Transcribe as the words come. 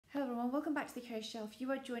and welcome back to the Curious Shelf.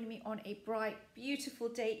 You are joining me on a bright, beautiful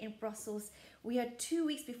day in Brussels. We are 2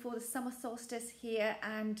 weeks before the summer solstice here,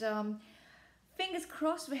 and fingers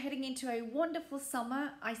crossed we're heading into a wonderful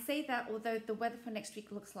summer. I say that although the weather for next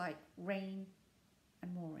week looks like rain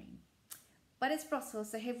and more rain. But it's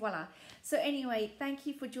Brussels, so hey voila. So anyway, thank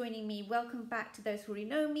you for joining me. Welcome back to those who already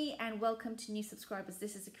know me, and welcome to new subscribers.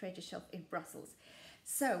 This is the Curious Shelf in Brussels.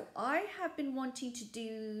 So I have been wanting to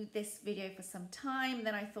do this video for some time.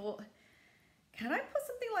 Then I thought, can I put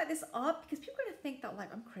something like this up? Because people are going to think that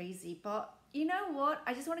like I'm crazy. But you know what?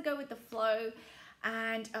 I just want to go with the flow.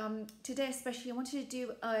 And today especially, I wanted to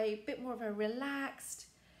do a bit more of a relaxed,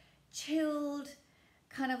 chilled,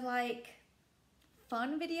 kind of like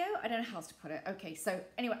fun video. I don't know how else to put it. Okay, so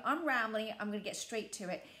anyway, I'm rambling. I'm going to get straight to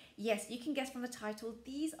it. Yes, you can guess from the title.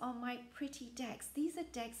 These are my pretty decks. These are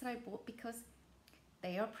decks that I bought because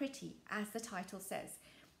they are pretty, as the title says.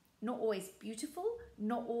 Not always beautiful,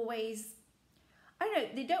 not always, I don't know,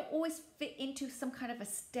 they don't always fit into some kind of a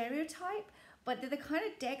stereotype, but they're the kind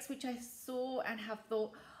of decks which I saw and have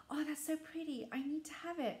thought, oh, that's so pretty, I need to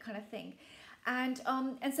have it, kind of thing. And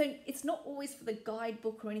so it's not always for the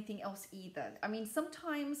guidebook or anything else either. I mean,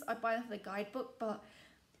 sometimes I buy them for the guidebook, but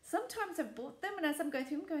sometimes I've bought them and as I'm going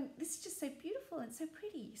through, I'm going, this is just so beautiful and so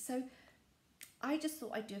pretty. So I just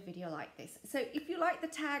thought I'd do a video like this. So if you like the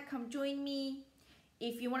tag, come join me.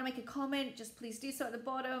 If you want to make a comment, just please do so at the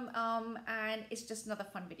bottom. And it's just another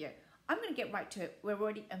fun video. I'm going to get right to it. We're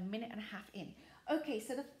already a minute and a half in. Okay,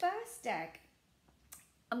 so the first deck,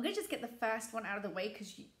 I'm going to just get the first one out of the way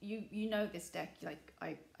because you know this deck. Like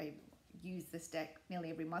I use this deck nearly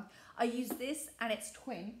every month. I use this and it's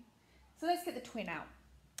twin. So let's get the twin out.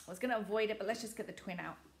 I was going to avoid it, but let's just get the twin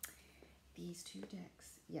out. These two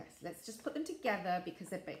decks. Yes, let's just put them together because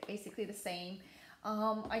they're basically the same.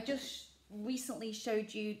 I just recently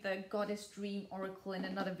showed you the Goddess Dream Oracle in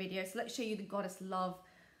another video. So let's show you the Goddess Love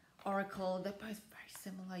Oracle. They're both very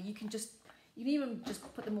similar. You can even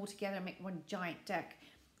just put them all together and make one giant deck.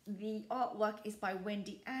 The artwork is by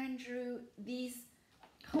Wendy Andrew. These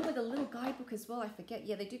come with a little guidebook as well. I forget.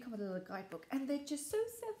 Yeah, they do come with a little guidebook. And they're just so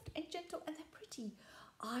soft and gentle and they're pretty.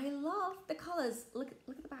 I love the colors. Look at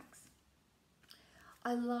the backs.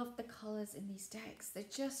 I love the colors in these decks.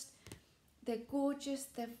 They're gorgeous,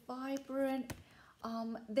 they're vibrant.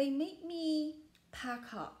 They make me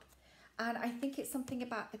pack up. And I think it's something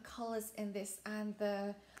about the colors in this and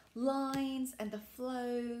the lines and the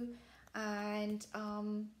flow. And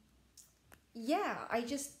yeah, I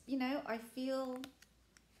just, you know, I feel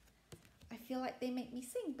like they make me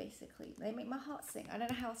sing, basically. They make my heart sing. I don't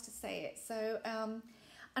know how else to say it. So,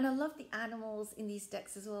 and I love the animals in these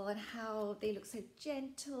decks as well and how they look so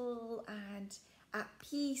gentle and at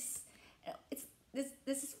peace. There's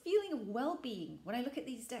this feeling of well-being when I look at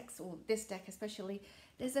these decks, or this deck especially.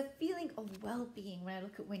 There's a feeling of well-being when I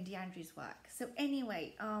look at Wendy Andrews' work. So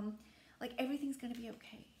anyway, like everything's going to be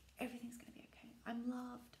okay. Everything's going to be okay. I'm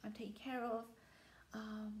loved. I'm taken care of.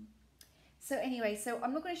 So anyway, so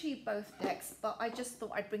I'm not going to show you both decks, but I just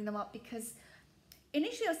thought I'd bring them up because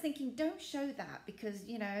initially I was thinking, don't show that because,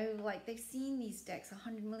 you know, like they've seen these decks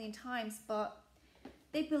 100 million times, but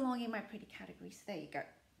they belong in my pretty category. So there you go.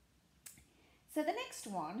 So the next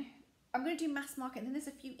one, I'm going to do mass market, and then there's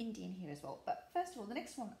a few indie in here as well. But first of all, the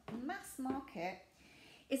next one, mass market,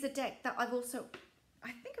 is a deck that I've also,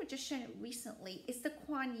 I think I've just shown it recently. It's the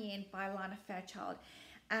Kuan Yin by Lana Fairchild,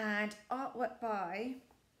 and artwork by,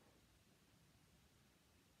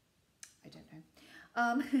 I don't know.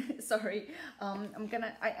 Sorry,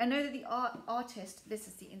 I know that the artist, this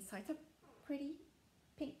is the inside, so pretty,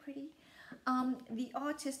 pink pretty. The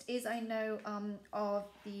artist is, I know, of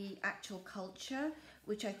the actual culture,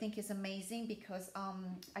 which I think is amazing because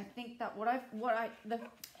I think that what I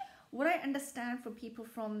understand from people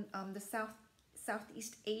from the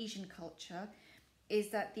Southeast Asian culture is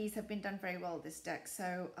that these have been done very well, this deck.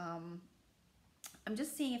 So I'm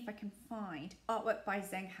just seeing if I can find artwork by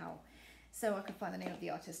Zheng Hao. So I can find the name of the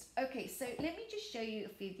artist. Okay, so let me just show you a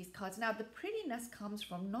few of these cards. Now, the prettiness comes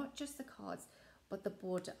from not just the cards, but the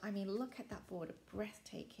border. I mean, look at that border,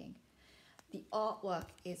 breathtaking. The artwork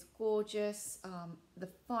is gorgeous. The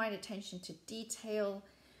fine attention to detail,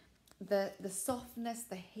 the softness,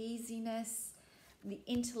 the haziness, the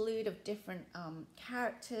interlude of different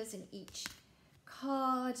characters in each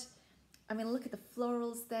card. I mean, look at the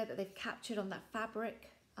florals there that they've captured on that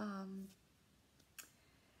fabric.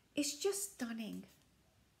 It's just stunning.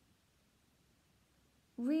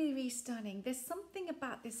 Really, really stunning. There's something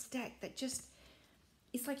about this deck that just,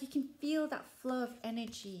 it's like you can feel that flow of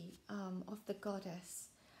energy of the goddess.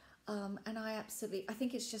 And I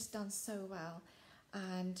think it's just done so well.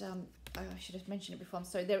 And I should have mentioned it before, I'm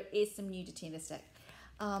sorry, there is some nudity in this deck.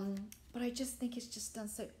 But I just think it's just done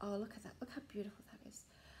so, oh, look at that, look how beautiful that is.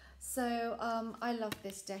 So I love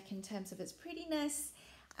this deck in terms of its prettiness,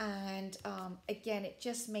 and again, it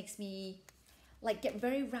just makes me like get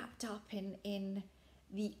very wrapped up in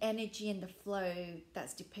the energy and the flow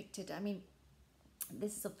that's depicted. I mean,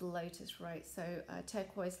 this is of the lotus, right? So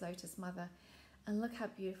turquoise lotus mother, and look how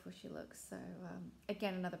beautiful she looks. So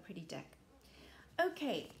again, another pretty deck.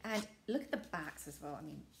 Okay, and look at the backs as well. I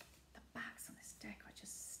mean, the backs on this deck are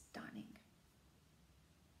just stunning.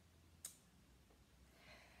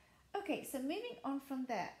 Okay, so moving on from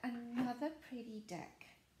there, another pretty deck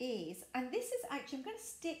is, and this is actually, I'm going to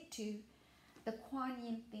stick to the Kuan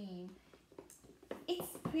Yin theme.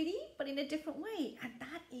 It's pretty, but in a different way, and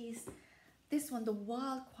that is this one, the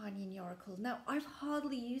Wild Kuan Yin Oracle. Now, I've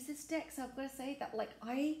hardly used this deck, so I've got to say that, like,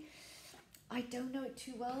 I don't know it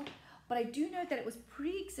too well, but I do know that it was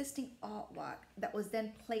pre-existing artwork that was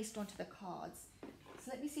then placed onto the cards. So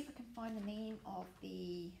let me see if I can find the name of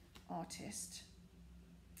the artist.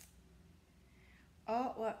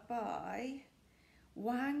 Artwork by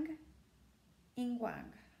Wang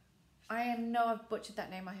Ingwang. I've butchered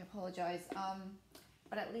that name, I apologize.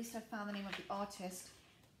 But at least I found the name of the artist.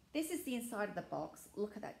 This is the inside of the box.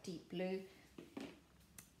 Look at that deep blue.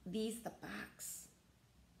 These are the backs.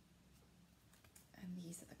 And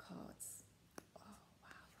these are the cards. Oh,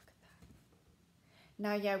 wow, look at that.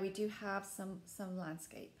 Now, yeah, we do have some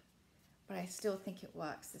landscape, but I still think it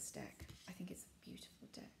works, this deck. I think it's a beautiful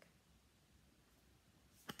deck.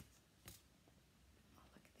 Oh,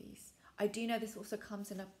 look at these. I do know this also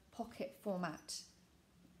comes in a pocket format.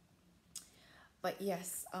 But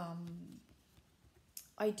yes,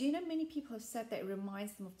 I do know many people have said that it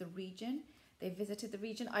reminds them of the region. They visited the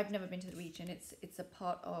region. I've never been to the region. It's a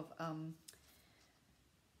part of,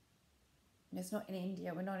 it's not in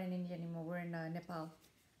India. We're not in India anymore. We're in Nepal.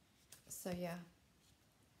 So yeah.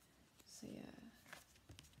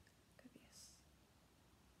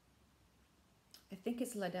 I think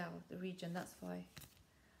it's Ladakh, the region, that's why.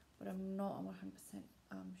 But I'm not 100%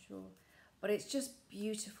 sure. But it's just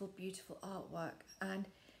beautiful, beautiful artwork. And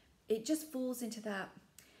it just falls into that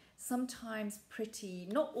sometimes pretty,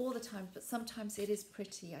 not all the time, but sometimes it is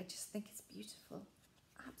pretty. I just think it's beautiful.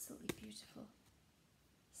 Absolutely beautiful.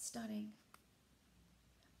 Stunning.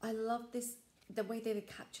 I love this, the way they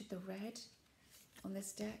captured the red on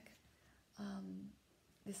this deck.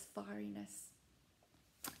 This fieriness.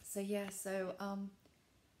 So yeah, so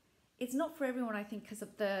it's not for everyone, I think, because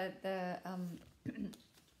of the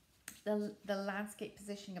landscape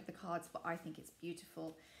positioning of the cards, but I think it's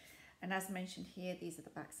beautiful. And as mentioned here, these are the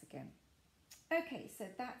backs again. Okay, so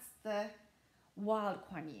that's the Wild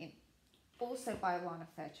Kuan Yin, also by Lana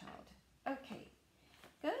Fairchild. Okay,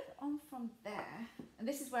 going on from there, and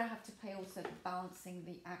this is where I have to play also balancing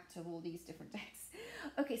the act of all these different decks.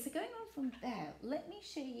 Okay, so going on from there, let me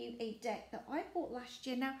show you a deck that I bought last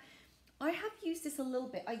year. Now, I have used this a little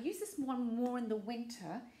bit. I use this one more in the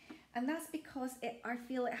winter, and that's because I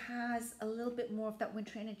feel it has a little bit more of that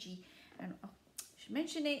winter energy. And I should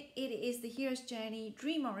mention it, it is the Hero's Journey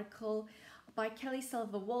Dream Oracle by Kelly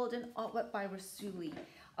Silver Walden, artwork by Rasuli.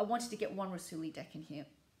 I wanted to get one Rasuli deck in here.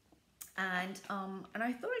 And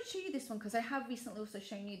I thought I'd show you this one because I have recently also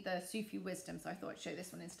shown you the Sufi Wisdom, so I thought I'd show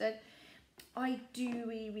this one instead. I do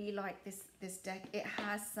really, really like this deck. It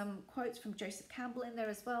has some quotes from Joseph Campbell in there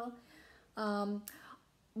as well.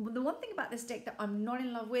 The one thing about this deck that I'm not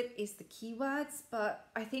in love with is the keywords, but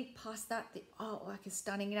I think past that, the artwork is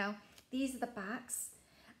stunning. Now, these are the backs,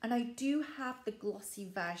 and I do have the glossy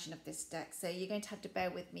version of this deck, so you're going to have to bear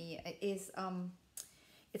with me. It is,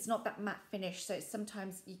 it's not that matte finish, so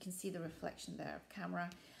sometimes you can see the reflection there of camera,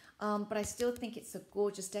 but I still think it's a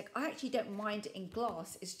gorgeous deck. I actually don't mind it in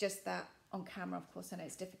gloss. It's just that on camera, of course, I know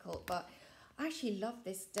it's difficult, but I actually love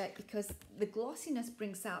this deck because the glossiness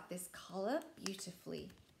brings out this color beautifully.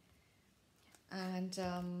 And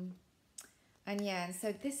yeah, and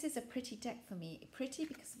so this is a pretty deck for me. Pretty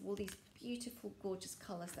because of all these beautiful, gorgeous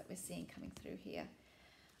colors that we're seeing coming through here.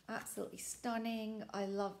 Absolutely stunning. I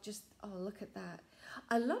love just, oh, look at that.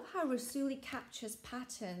 I love how Rasuli captures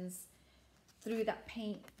patterns through that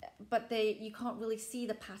paint, but you can't really see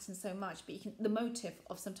the pattern so much, but you can, the motif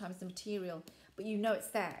of sometimes the material, but you know it's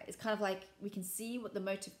there. It's kind of like we can see what the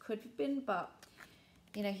motif could have been, but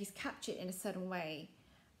you know, he's captured in a certain way,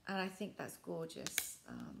 and I think that's gorgeous.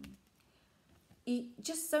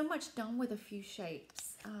 Just so much done with a few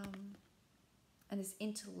shapes, and this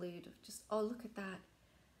interlude of just, oh, look at that.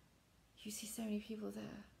 You see so many people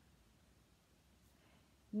there.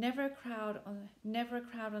 Never a crowd on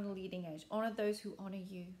the leading edge. Honor those who honor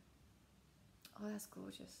you. Oh, Oh, that's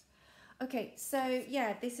gorgeous. Okay, so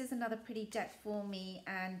yeah, this is another pretty deck for me,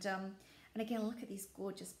 and again, look at these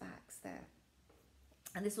gorgeous backs there.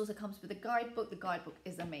 And this also comes with a guidebook. The guidebook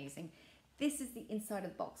is amazing. This is the inside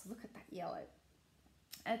of the box. Look at that yellow.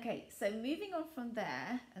 Okay, so moving on from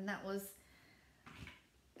there, and that was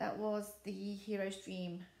the Hero's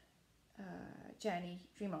Dream Journey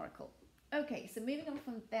Dream Oracle. Okay, so moving on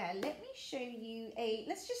from there, let me show you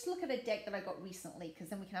let's just look at a deck that I got recently, because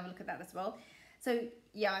then we can have a look at that as well. So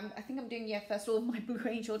yeah, I think I'm doing, yeah, first of all, my Blue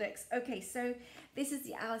Angel decks. Okay, so this is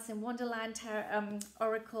the Alice in Wonderland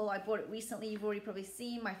Oracle. I bought it recently. You've already probably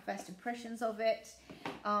seen my first impressions of it.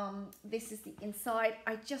 This is the inside.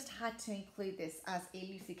 I just had to include this as a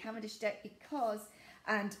Lucy Cavendish deck because,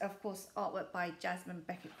 and of course, artwork by Jasmine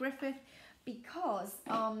Beckett Griffith, because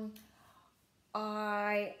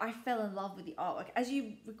I fell in love with the artwork. As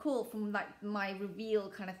you recall from like my reveal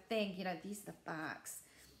kind of thing, you know, these are the backs.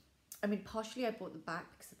 I mean, partially I bought the back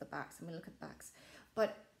because of the backs. I mean, look at the backs.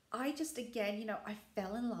 But I just, again, you know, I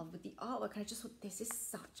fell in love with the artwork. And I just thought, this is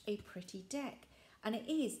such a pretty deck. And it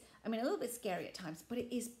is. I mean, a little bit scary at times, but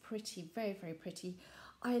it is pretty. Very, very pretty.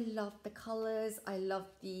 I love the colors. I love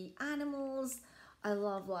the animals. I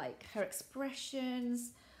love, like, her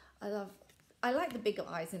expressions. I like the bigger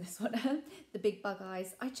eyes in this one. The big bug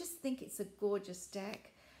eyes. I just think it's a gorgeous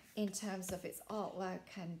deck in terms of its artwork,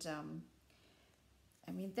 and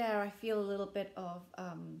I mean, there I feel a little bit of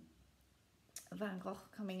Van Gogh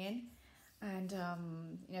coming in, and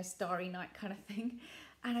you know, Starry Night kind of thing.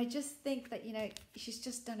 And I just think that, you know, she's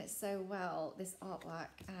just done it so well, this artwork.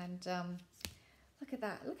 And look at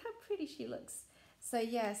that, look how pretty she looks. So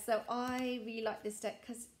yeah, so I really like this deck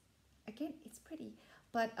because, again, it's pretty,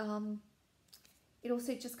 but it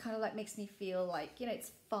also just kind of like makes me feel like, you know,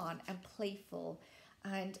 it's fun and playful,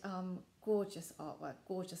 and gorgeous artwork,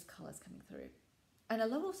 gorgeous colors coming through. And I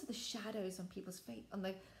love also the shadows on people's face, on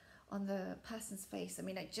the person's face. I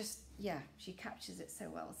mean, it just, yeah, she captures it so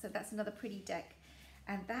well. So that's another pretty deck.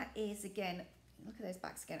 And that is, again, look at those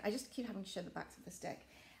backs again. I just keep having to show the backs of this deck.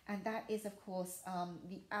 And that is, of course,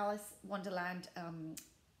 the Alice Wonderland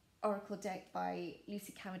Oracle deck by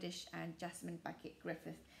Lucy Cavendish and Jasmine Beckett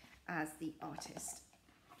Griffith as the artist.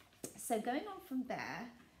 So going on from there,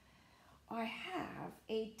 I have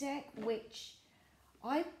a deck which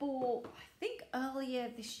I bought, I think, earlier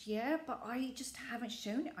this year, but I just haven't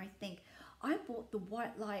shown it, I think. I bought the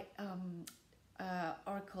White Light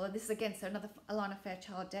Oracle. This is, again, so another Alana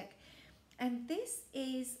Fairchild deck. And this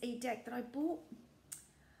is a deck that I bought.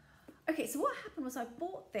 Okay, so what happened was I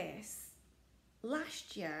bought this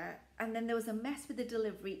last year, and then there was a mess with the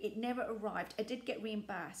delivery. It never arrived. I did get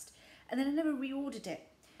reimbursed, and then I never reordered it.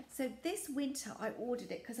 So this winter, I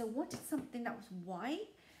ordered it because I wanted something that was white.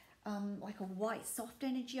 Like a white soft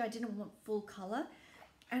energy. I didn't want full color,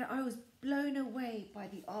 and I was blown away by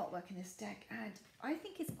the artwork in this deck, and I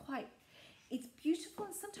think it's beautiful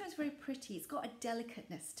and sometimes very pretty. It's got a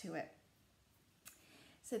delicateness to it.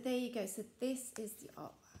 So there you go. So this is the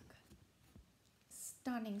artwork.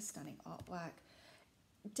 Stunning, stunning artwork.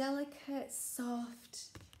 Delicate,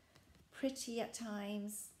 soft, pretty at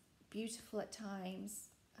times, beautiful at times.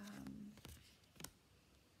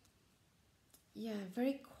 Yeah,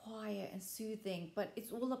 very quiet and soothing, but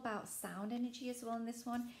it's all about sound energy as well in this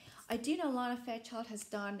one. I do know Lana Fairchild has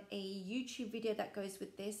done a YouTube video that goes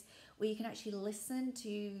with this, where you can actually listen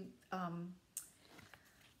to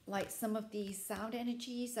like some of the sound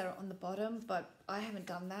energies that are on the bottom, but I haven't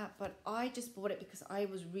done that. But I just bought it because I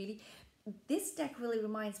was really, this deck really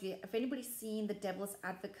reminds me, if anybody's seen The Devil's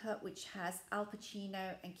Advocate, which has Al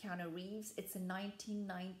Pacino and Keanu Reeves, it's a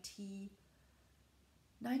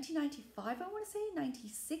 1995, I want to say,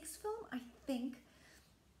 96 film, I think.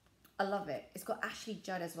 I love it. It's got Ashley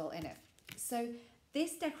Judd as well in it. So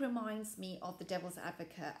this deck reminds me of The Devil's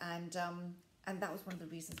Advocate, and that was one of the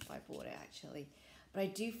reasons why I bought it, actually. But I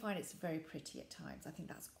do find it's very pretty at times. I think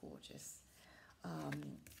that's gorgeous.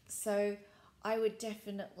 So I would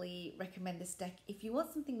definitely recommend this deck if you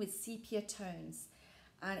want something with sepia tones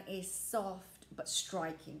and is soft but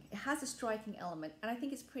striking. It has a striking element, and I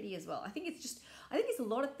think it's pretty as well. I think it's a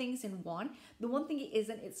lot of things in one. The one thing it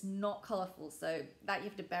isn't, it's not colorful, so that you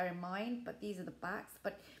have to bear in mind. But these are the backs.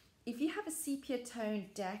 But if you have a sepia tone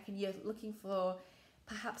deck and you're looking for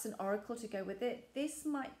perhaps an oracle to go with it, this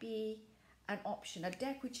might be an option. A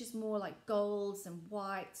deck which is more like golds and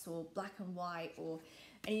whites or black and white,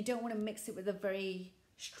 and you don't want to mix it with a very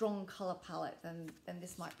strong color palette, then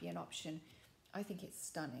this might be an option. I think it's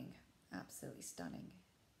stunning. Absolutely stunning.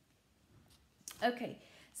 Okay,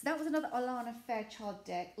 so that was another Alana Fairchild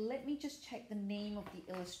deck. Let me just check the name of the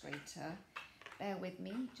illustrator. Bear with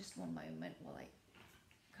me just one moment while I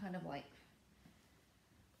kind of like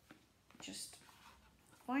just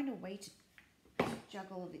find a way to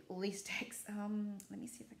juggle all these decks. Let me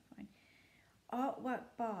see if I can find artwork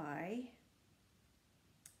by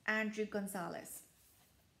Andrew Gonzalez.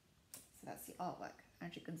 So that's the artwork,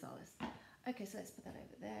 Andrew Gonzalez. Okay, so let's put that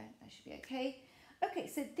over there. That should be okay. Okay,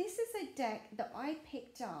 so this is a deck that I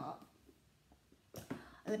picked up.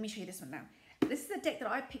 Let me show you this one now. This is a deck that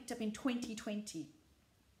I picked up in 2020.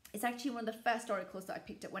 It's actually one of the first oracles that I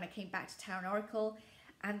picked up when I came back to Town Oracle,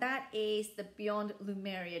 and that is the Beyond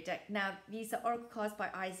Lumeria deck. Now, these are oracle cards by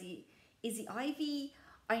Izzy Ivy.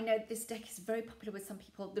 I know this deck is very popular with some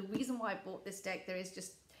people. The reason why I bought this deck,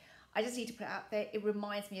 I just need to put it out there. It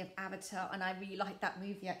reminds me of Avatar, and I really like that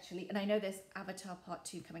movie actually. And I know there's Avatar Part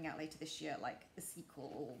 2 coming out later this year, like the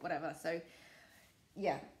sequel or whatever. So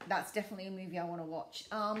yeah, that's definitely a movie I want to watch.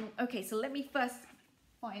 Okay, so let me first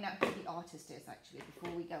find out who the artist is actually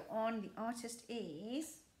before we go on. The artist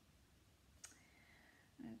is,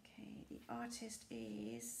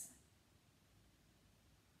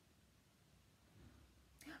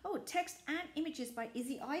 oh, Text and Images by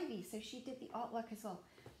Izzy Ivy. So she did the artwork as well.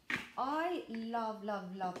 I love,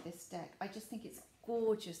 love, love this deck. I just think it's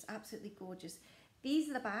gorgeous, absolutely gorgeous. These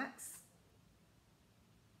are the backs.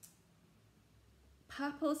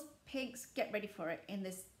 Purples, pinks, get ready for it in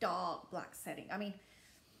this dark black setting. I mean,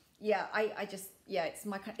 yeah, yeah, it's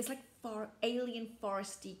my kind. It's like alien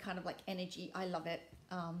foresty kind of like energy. I love it.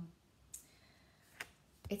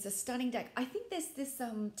 It's a stunning deck. I think there's this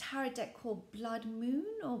tarot deck called Blood Moon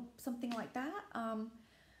or something like that.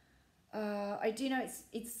 I do know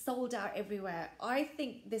it's sold out everywhere. I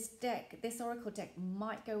think this oracle deck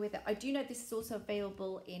might go with it. I do know this is also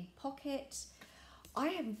available in pocket. I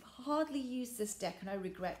have hardly used this deck and I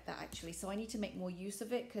regret that actually. So I need to make more use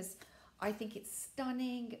of it because I think it's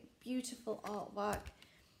stunning, beautiful artwork.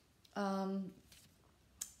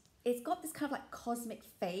 It's got this kind of like cosmic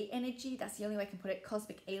fae energy. That's the only way I can put it.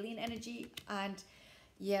 Cosmic alien energy. And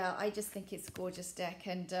yeah, I just think it's a gorgeous deck.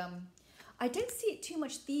 And I don't see it too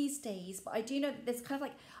much these days, but I do know that there's kind of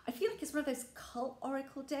like, I feel like it's one of those cult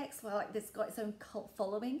oracle decks where like it's got its own cult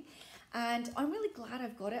following. And I'm really glad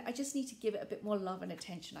I've got it. I just need to give it a bit more love and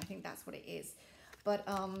attention. I think that's what it is. But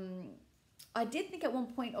I did think at one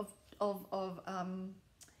point of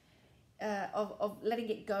letting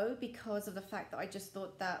it go because of the fact that I just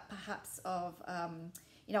thought that perhaps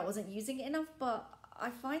you know, I wasn't using it enough. But I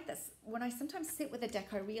find that when I sometimes sit with a deck,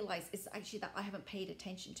 I realize it's actually that I haven't paid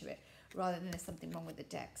attention to it rather than there's something wrong with the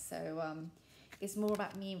deck. So it's more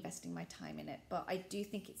about me investing my time in it. But I do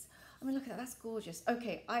think it's, I mean, look at that, that's gorgeous.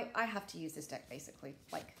 Okay, I have to use this deck basically.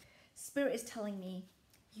 Like Spirit is telling me,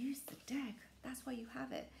 use the deck. That's why you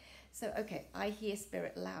have it. So, okay, I hear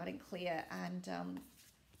Spirit loud and clear. And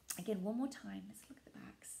again, one more time, let's look at the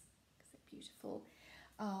backs because they're beautiful.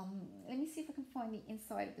 Let me see if I can find the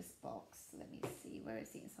inside of this box. Let me see, where is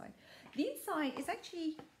the inside? The inside is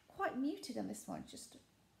actually quite muted on this one, just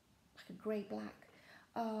like a grey-black.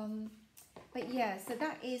 But yeah, so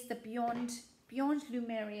that is the Beyond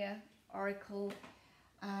Lumeria Oracle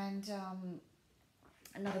and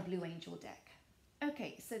another Blue Angel deck.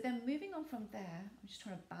 Okay, so then moving on from there, I'm just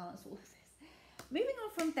trying to balance all of this. Moving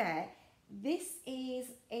on from there, this is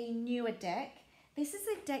a newer deck. This is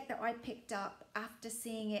a deck that I picked up after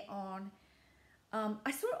seeing it on,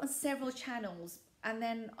 I saw it on several channels, and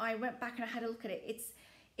then I went back and I had a look at it.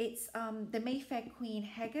 It's the Mayfair Queen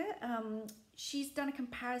Heger. She's done a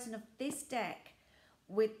comparison of this deck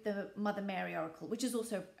with the Mother Mary Oracle, which is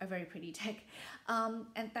also a very pretty deck.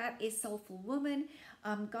 And that is Soulful Woman,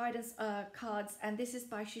 guidance cards, and this is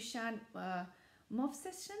by Shushan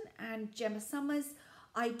Movsession and Gemma Summers.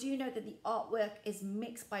 I do know that the artwork is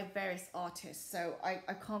mixed by various artists, so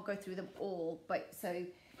I can't go through them all, but so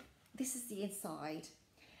this is the inside.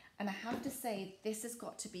 And I have to say, this has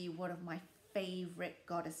got to be one of my favorite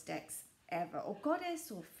goddess decks ever, or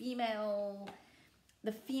goddess or female,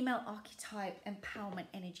 the female archetype empowerment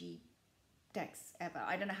energy decks ever.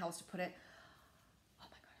 I don't know how else to put it. Oh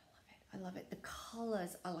my God, I love it. The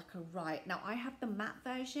colors are like a riot. Now I have the matte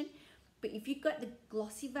version, but if you've got the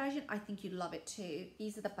glossy version, I think you'd love it too.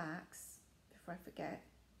 These are the backs, before I forget.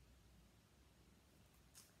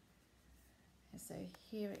 And so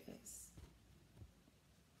here it is.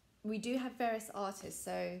 We do have various artists,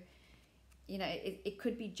 so, you know, it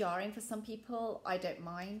could be jarring for some people. I don't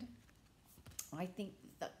mind. I think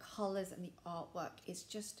the colors and the artwork is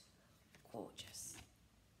just gorgeous.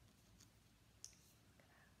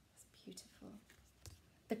 It's beautiful.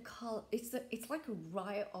 The color, it's like a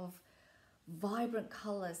riot of vibrant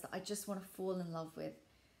colors that I just want to fall in love with.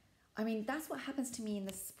 I mean, that's what happens to me in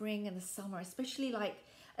the spring and the summer, especially when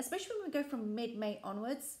we go from mid-May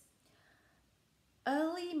onwards.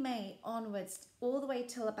 early May onwards, all the way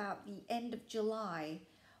till about the end of July,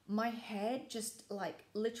 my head just like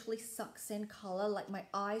literally sucks in color. Like my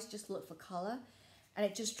eyes just look for color, and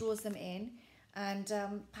it just draws them in. And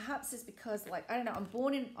perhaps it's because, like, I don't know,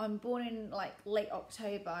 I'm born in like late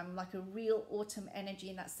October. I'm like a real autumn energy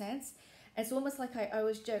in that sense. And it's almost like I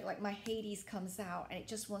always joke, like my Hades comes out and it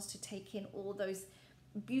just wants to take in all those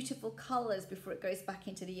beautiful colors before it goes back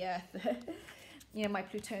into the earth. You know, my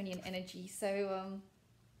Plutonian energy. So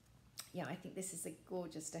yeah, I think this is a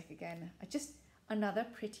gorgeous deck again. Another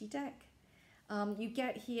pretty deck. You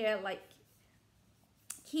get here like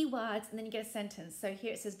keywords, and then you get a sentence. So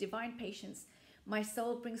here it says, divine patience. My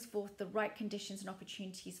soul brings forth the right conditions and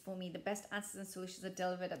opportunities for me. The best answers and solutions are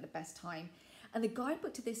delivered at the best time. And the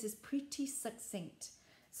guidebook to this is pretty succinct.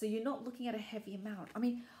 So you're not looking at a heavy amount. I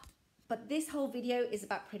mean, but this whole video is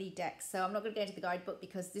about pretty decks. So I'm not going to go into the guidebook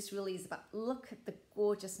because this really is about, look at the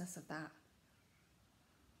gorgeousness of that.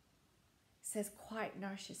 It says, quiet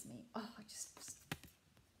nourishes me. Oh,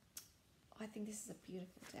 I think this is a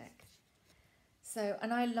beautiful deck. So,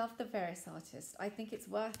 and I love the various artists. I think it's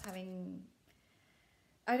worth having,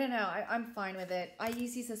 I don't know, I'm fine with it. I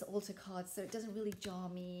use these as altar cards, so it doesn't really jar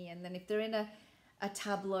me. And then if they're in a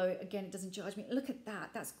tableau, again, it doesn't jar me. Look at that,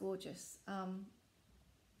 that's gorgeous.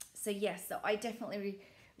 So yes, so I definitely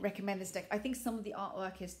recommend this deck. I think some of the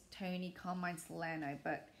artwork is Tony Carmine Salerno,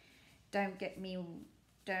 but don't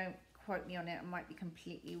quote me on it. I might be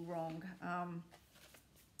completely wrong.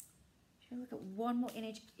 If you look at one more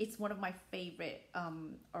image, it's one of my favorite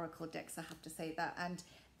Oracle decks, I have to say that. And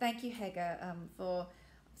thank you, Hege, for,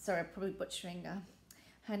 sorry, I'm probably butchering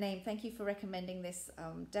her name. Thank you for recommending this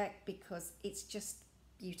deck because it's just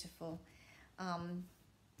beautiful.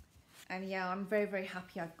 And yeah, I'm very, very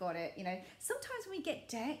happy I've got it. You know, sometimes when we get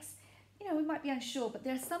decks, you know, we might be unsure, but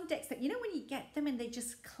there are some decks that, you know, when you get them and they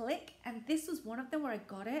just click, and this was one of them where I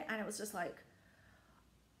got it and it was just like,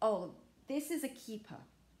 oh, this is a keeper.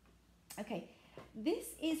 Okay, this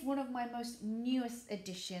is one of my most newest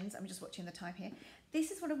additions. I'm just watching the time here.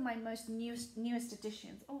 This is one of my most newest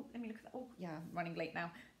additions. Oh, let me look at that. Oh, yeah, I'm running late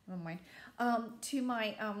now. Never mind. To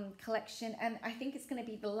my collection, and I think it's going to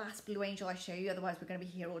be the last Blue Angel I show you. Otherwise, we're going to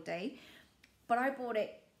be here all day. But I bought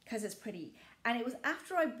it because it's pretty. And it was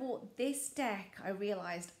after I bought this deck, I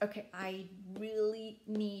realized, okay, I really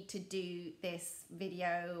need to do this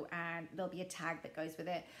video, and there'll be a tag that goes with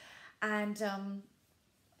it. And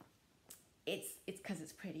it's because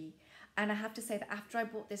it's pretty. And I have to say that after I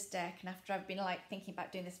bought this deck, and after I've been like thinking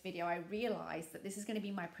about doing this video, I realized that this is going to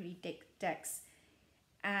be my pretty decks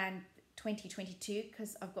and 2022,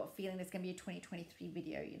 because I've got a feeling there's going to be a 2023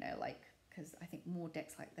 video, you know, like, because I think more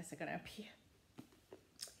decks like this are going to appear.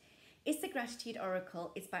 It's the Gratitude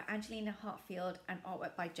Oracle. It's by Angelina Hartfield and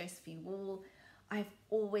artwork by Josephine Wall. I've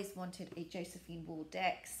always wanted a Josephine Wall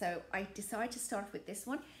deck, so I decided to start off with this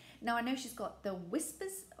one. Now I know she's got the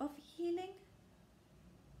Whispers of Healing,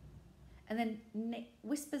 and then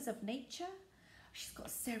Whispers of Nature. She's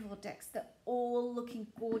got several decks that are all looking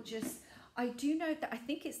gorgeous. I do know that I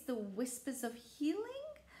think it's the Whispers of Healing,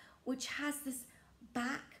 which has this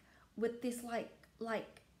back with this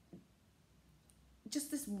like just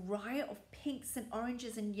this riot of pinks and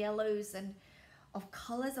oranges and yellows and of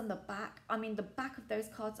colors on the back. I mean, the back of those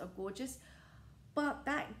cards are gorgeous, but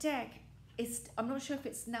that deck is, I'm not sure if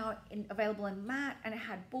it's now available in matte, and it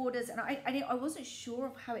had borders, and I wasn't sure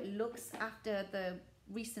of how it looks after the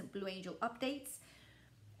recent Blue Angel updates.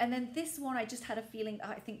 And then this one, I just had a feeling,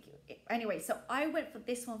 anyway, so I went for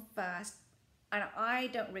this one first, and I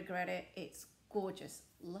don't regret it. It's gorgeous.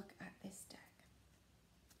 Look at this deck.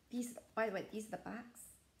 These, by the way, these are the backs.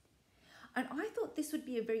 And I thought this would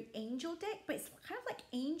be a very angel deck, but it's kind of like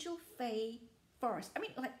angel, fae, forest. I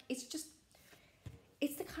mean, like, it's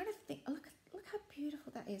the kind of thing, look how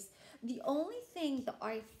beautiful that is. The only thing that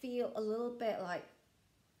I feel a little bit like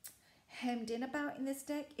hemmed in about in this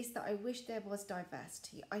deck is that I wish there was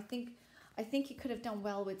diversity. I think it could have done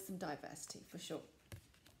well with some diversity for sure.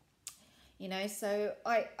 You know, so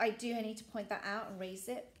I do need to point that out and raise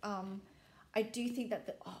it. I do think that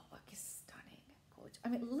the artwork is stunning, gorgeous. I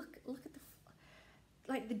mean, look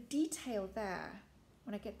at the detail there.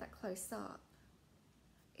 When I get that close up,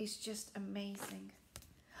 it's just amazing.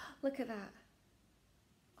 Look at that.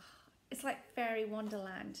 It's like fairy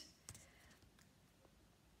Wonderland.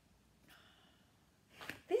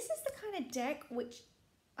 This is the kind of deck which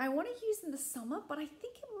I want to use in the summer, but I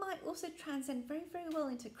think it might also transcend very, very well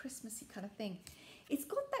into Christmassy kind of thing. It's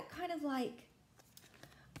got that kind of like,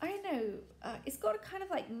 I don't know, it's got a kind of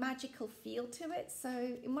like magical feel to it, so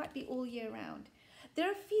it might be all year round. There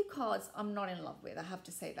are a few cards I'm not in love with, I have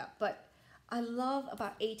to say that, but I love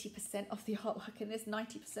about 80% of the artwork in this,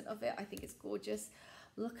 90% of it. I think it's gorgeous.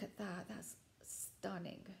 Look at that. That's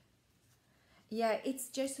stunning. Yeah, it's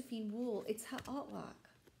Josephine Wool. It's her artwork.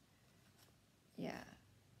 Yeah.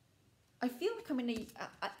 I feel like I'm in a...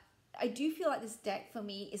 I do feel like this deck for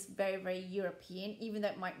me is very, very European, even though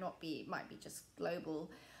it might not be. It might be just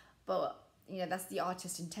global. But, you know, that's the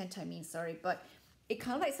artist intent, I mean, sorry. But it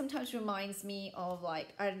kind of like sometimes reminds me of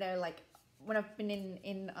like, I don't know, like when I've been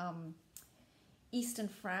in Eastern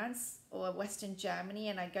France or Western Germany,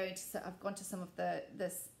 and I've gone to some of the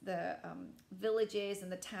villages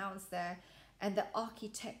and the towns there, and the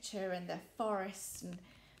architecture and the forests and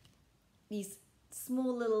these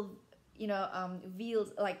small little, you know,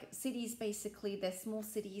 villes, like cities basically. They're small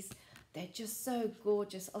cities. They're just so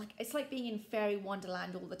gorgeous. Like it's like being in fairy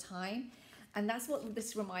wonderland all the time, and that's what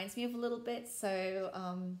this reminds me of a little bit. So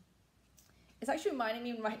it's actually reminding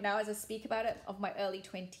me right now as I speak about it of my early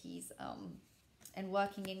 20s. And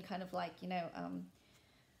working in kind of like, you know,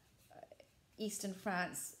 Eastern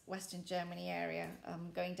France, Western Germany area,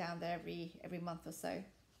 going down there every month or so.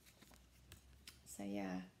 So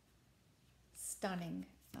yeah, stunning.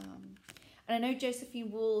 And I know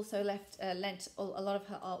Josephine Wool also lent a lot of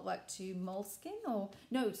her artwork to Moleskine,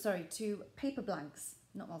 to Paper Blanks,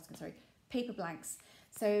 not Moleskine, sorry, Paper Blanks.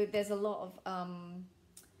 So there's a lot of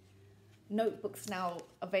notebooks now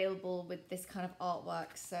available with this kind of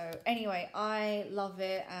artwork. So anyway, I love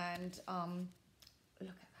it. And look at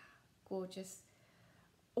that, gorgeous.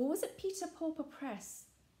 Or was it Peter Pauper Press?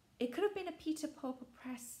 It could have been a Peter Pauper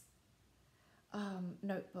Press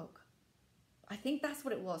notebook. I think that's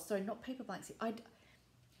what it was. Sorry, not Paper Blanks.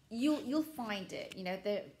 You'll find it, you know,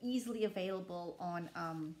 they're easily available on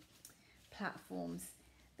platforms,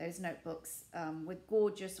 those notebooks, with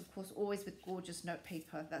gorgeous, of course, always with gorgeous note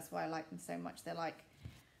paper. That's why I like them so much. They're like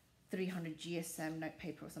 300 GSM note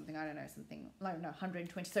paper or something. I don't know, something, no,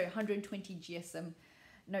 120 GSM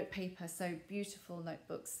note paper. So beautiful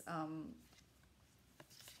notebooks.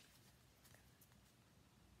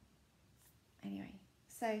 Anyway,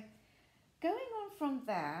 so going on from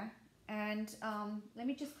there, and let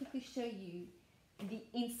me just quickly show you the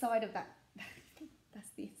inside of that. That's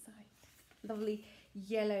the inside. Lovely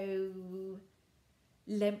yellow,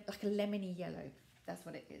 like a lemony yellow. That's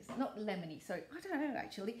what it is. Not lemony, sorry. I don't know,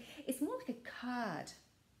 actually. It's more like a curd.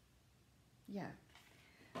 Yeah.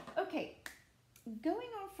 Okay. Going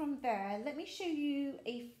on from there, let me show you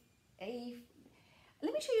let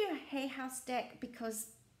me show you a Hay House deck, because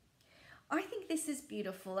I think this is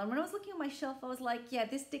beautiful. And when I was looking on my shelf, I was like, yeah,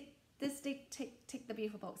 this did tick the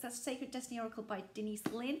beautiful box. That's Sacred Destiny Oracle by Denise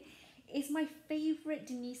Linn. It's my favorite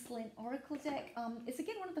Denise Linn Oracle deck. It's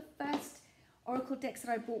again one of the first Oracle decks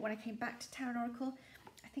that I bought when I came back to Tarot Oracle.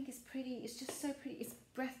 I think it's pretty. It's just so pretty. It's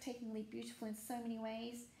breathtakingly beautiful in so many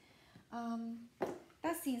ways.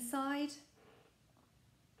 That's the inside.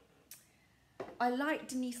 I like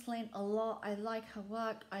Denise Linn a lot. I like her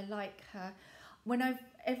work. I like her. When I've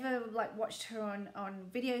ever like watched her on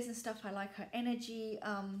videos and stuff, I like her energy.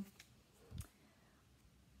 I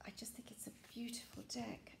just think it's a beautiful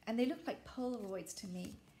deck, and they look like Polaroids to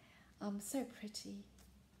me. So pretty,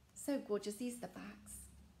 so gorgeous. These are the backs,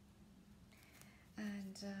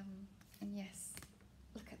 and yes,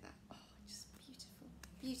 look at that. Oh, just beautiful,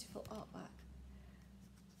 beautiful artwork.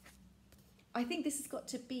 I think this has got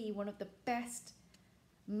to be one of the best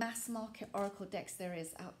mass market Oracle decks there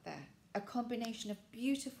is out there. A combination of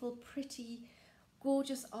beautiful, pretty,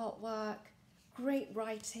 gorgeous artwork, great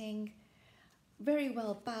writing, very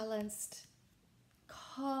well balanced,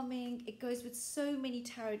 calming. It goes with so many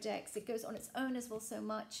tarot decks. It goes on its own as well so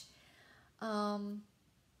much.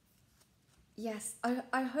 Yes,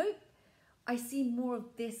 I hope I see more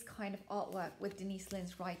of this kind of artwork with Denise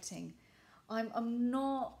Linn's writing. I'm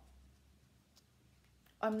not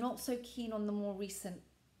so keen on the more recent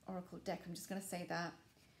Oracle deck. I'm just going to say that.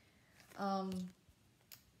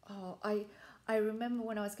 I remember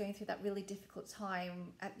when I was going through that really difficult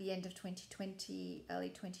time at the end of 2020, early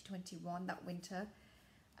 2021, that winter,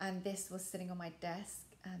 and this was sitting on my desk,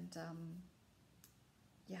 and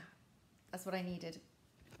yeah, that's what I needed.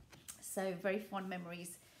 So very fond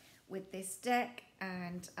memories with this deck,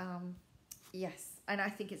 and yes, and I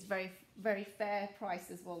think it's very, very fair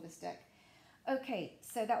price as well, this deck. Okay,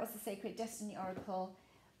 so that was the Sacred Destiny Oracle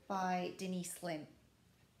by Denise Linn.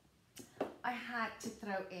 I had to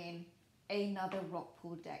throw in another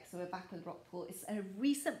Rockpool deck. So we're back with Rockpool. It's a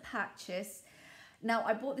recent purchase. Now,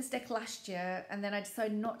 I bought this deck last year, and then I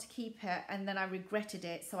decided not to keep it, and then I regretted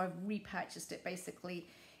it, so I've repurchased it basically.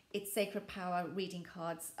 It's Sacred Power Reading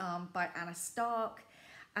Cards by Anna Stark.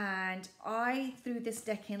 and I threw this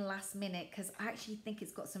deck in last minute because I actually think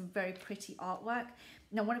it's got some very pretty artwork.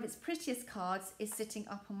 Now, one of its prettiest cards is sitting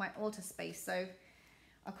up on my altar space, so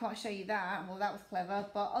I can't show you that. Well, that was clever,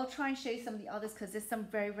 but I'll try and show you some of the others because there's some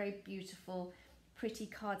very, very beautiful, pretty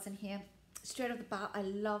cards in here. Straight off the bat, I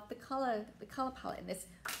love the color palette in this.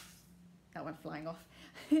 That went flying off.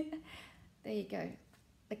 There you go.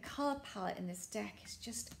 The color palette in this deck is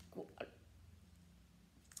just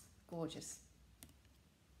gorgeous.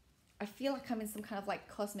 I feel like I'm in some kind of like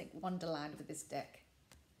cosmic wonderland with this deck.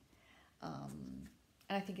 And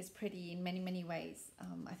I think it's pretty in many, many ways.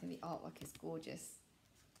 I think the artwork is gorgeous.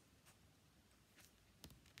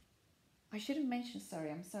 I should have mentioned,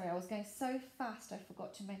 I'm sorry, I was going so fast I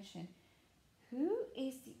forgot to mention. Who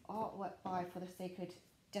is the artwork by for the Sacred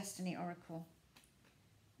Destiny Oracle?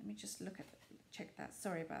 Let me just look at check that.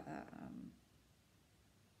 Sorry about that.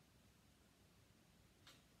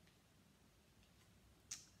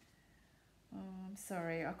 Oh, I'm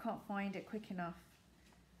sorry, I can't find it quick enough.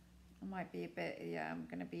 I might be a bit, yeah, I'm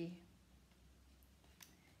going to be,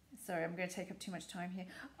 sorry, I'm going to take up too much time here.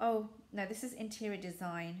 Oh, no, this is interior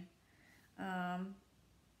design.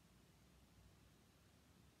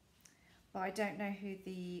 But I don't know who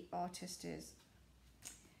the artist is.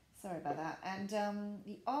 Sorry about that. And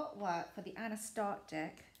the artwork for the Anna Start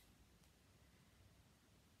deck,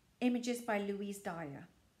 images by Louise Dyer.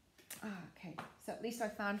 Ah, okay. So at least I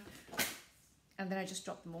found, and then I just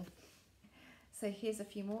dropped them all. So here's a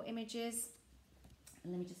few more images.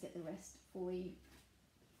 And let me just get the rest for you.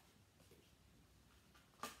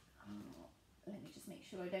 Oh, let me just make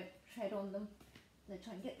sure I don't tread on them. I'm gonna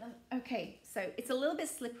try and get them. Okay, so it's a little bit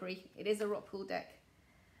slippery. It is a rock pool deck,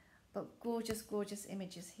 but gorgeous, gorgeous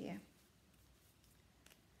images here.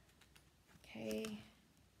 Okay, oh,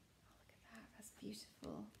 look at that, that's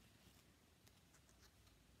beautiful.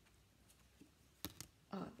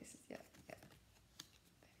 Oh, this is, yeah. There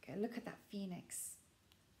we go, look at that phoenix.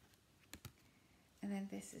 And then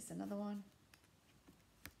this is another one.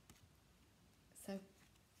 So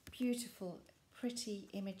beautiful, pretty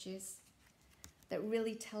images that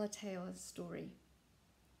really tell a tale, a story.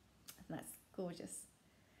 And that's gorgeous.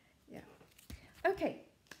 Yeah. Okay,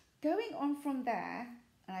 going on from there,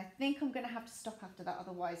 and I think I'm going to have to stop after that,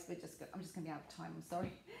 otherwise I'm just going to be out of time, I'm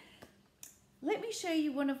sorry. Let me show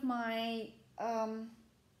you one of my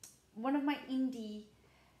indie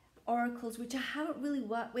oracles, which I haven't really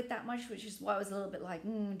worked with that much, which is why I was a little bit like,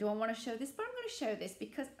 do I want to show this? But I'm going to show this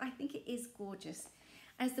because I think it is gorgeous.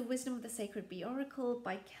 As the Wisdom of the Sacred Bee Oracle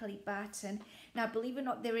by Kelly Barton. Now, believe it or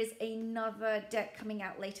not, there is another deck coming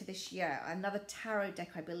out later this year, another tarot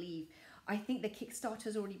deck, I believe. I think the Kickstarter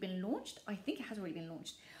has already been launched. I think it has already been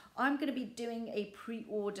launched. I'm going to be doing a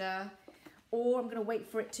pre-order, or I'm going to wait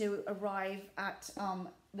for it to arrive at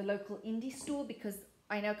the local indie store, because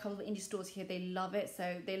I know a couple of indie stores here, they love it.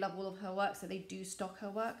 So they love all of her work, so they do stock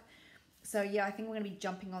her work. So yeah, I think we're going to be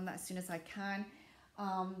jumping on that as soon as I can.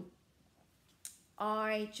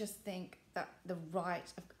 I just think that the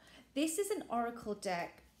right of this is an oracle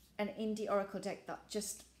deck, an indie oracle deck that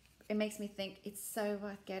just, it makes me think it's so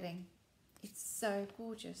worth getting. It's so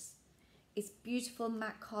gorgeous. It's beautiful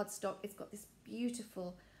matte cardstock. It's got this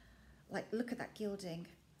beautiful, like, look at that gilding,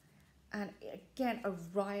 and again a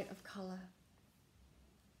riot of color.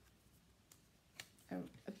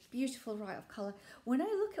 A beautiful riot of color. When I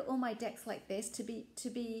look at all my decks like this,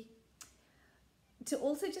 to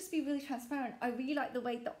also just be really transparent, I really like the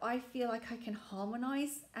way that I feel like I can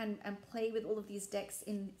harmonize and play with all of these decks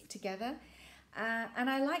in together. And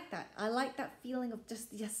I like that. I like that feeling of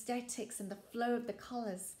just the aesthetics and the flow of the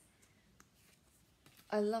colors.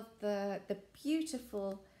 I love the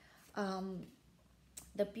beautiful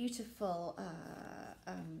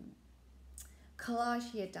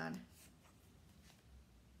collage here done.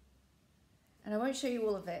 And I won't show you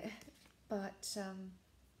all of it, but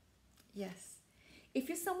yes. If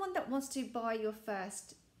you're someone that wants to buy your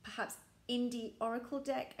first, perhaps, indie oracle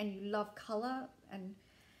deck and you love color, and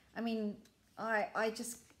I mean, I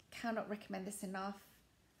just cannot recommend this enough.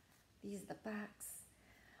 These are the backs.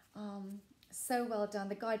 So well done.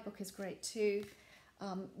 The guidebook is great too.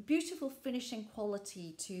 Beautiful finishing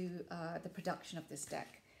quality to the production of this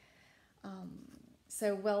deck.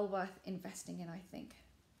 So well worth investing in, I think.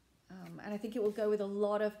 And I think it will go with a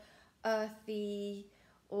lot of earthy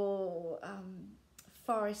or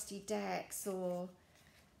foresty decks or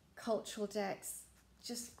cultural decks.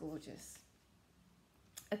 Just gorgeous.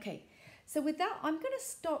 Okay, so with that, I'm going to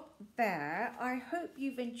stop there. I hope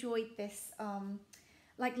you've enjoyed this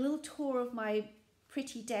like little tour of my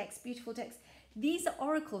pretty decks, beautiful decks. These are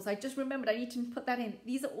oracles. I just remembered I need to put that in.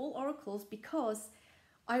 These are all oracles because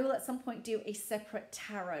I will at some point do a separate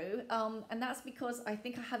tarot, and that's because I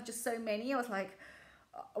think I have just so many. I was like,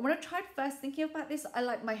 when I tried first thinking about this,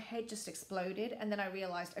 my head just exploded, and then I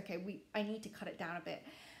realized, okay, I need to cut it down a bit.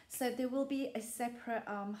 So there will be a separate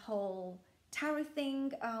whole tarot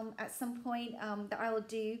thing at some point that I will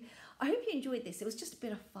do. I hope you enjoyed this. It was just a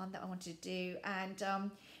bit of fun that I wanted to do,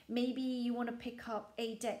 and maybe you want to pick up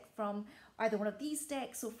a deck from either one of these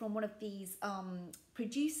decks or from one of these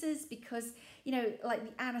producers, because you know, like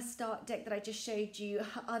the Anna Stark deck that I just showed you,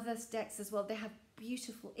 her other decks as well, they have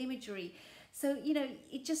beautiful imagery. So you know,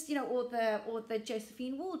 it just, you know, or the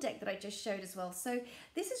Josephine Wall deck that I just showed as well. So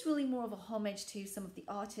this is really more of a homage to some of the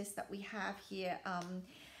artists that we have here,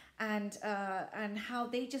 and how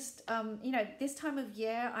they just you know, this time of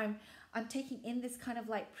year I'm taking in this kind of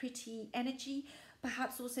like pretty energy.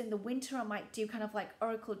 Perhaps also in the winter I might do kind of like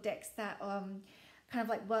oracle decks that kind of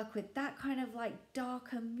like work with that kind of like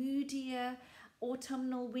darker, moodier,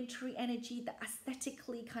 autumnal, wintry energy that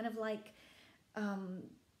aesthetically kind of like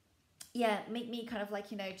yeah, make me kind of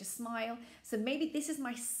like, you know, just smile. So maybe this is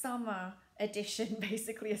my summer edition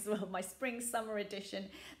basically as well, my spring summer edition.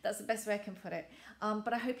 That's the best way I can put it.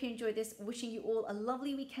 But I hope you enjoyed this. Wishing you all a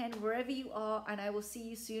lovely weekend wherever you are, and I will see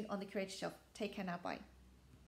you soon on the Creator Shelf. Take care now. Bye.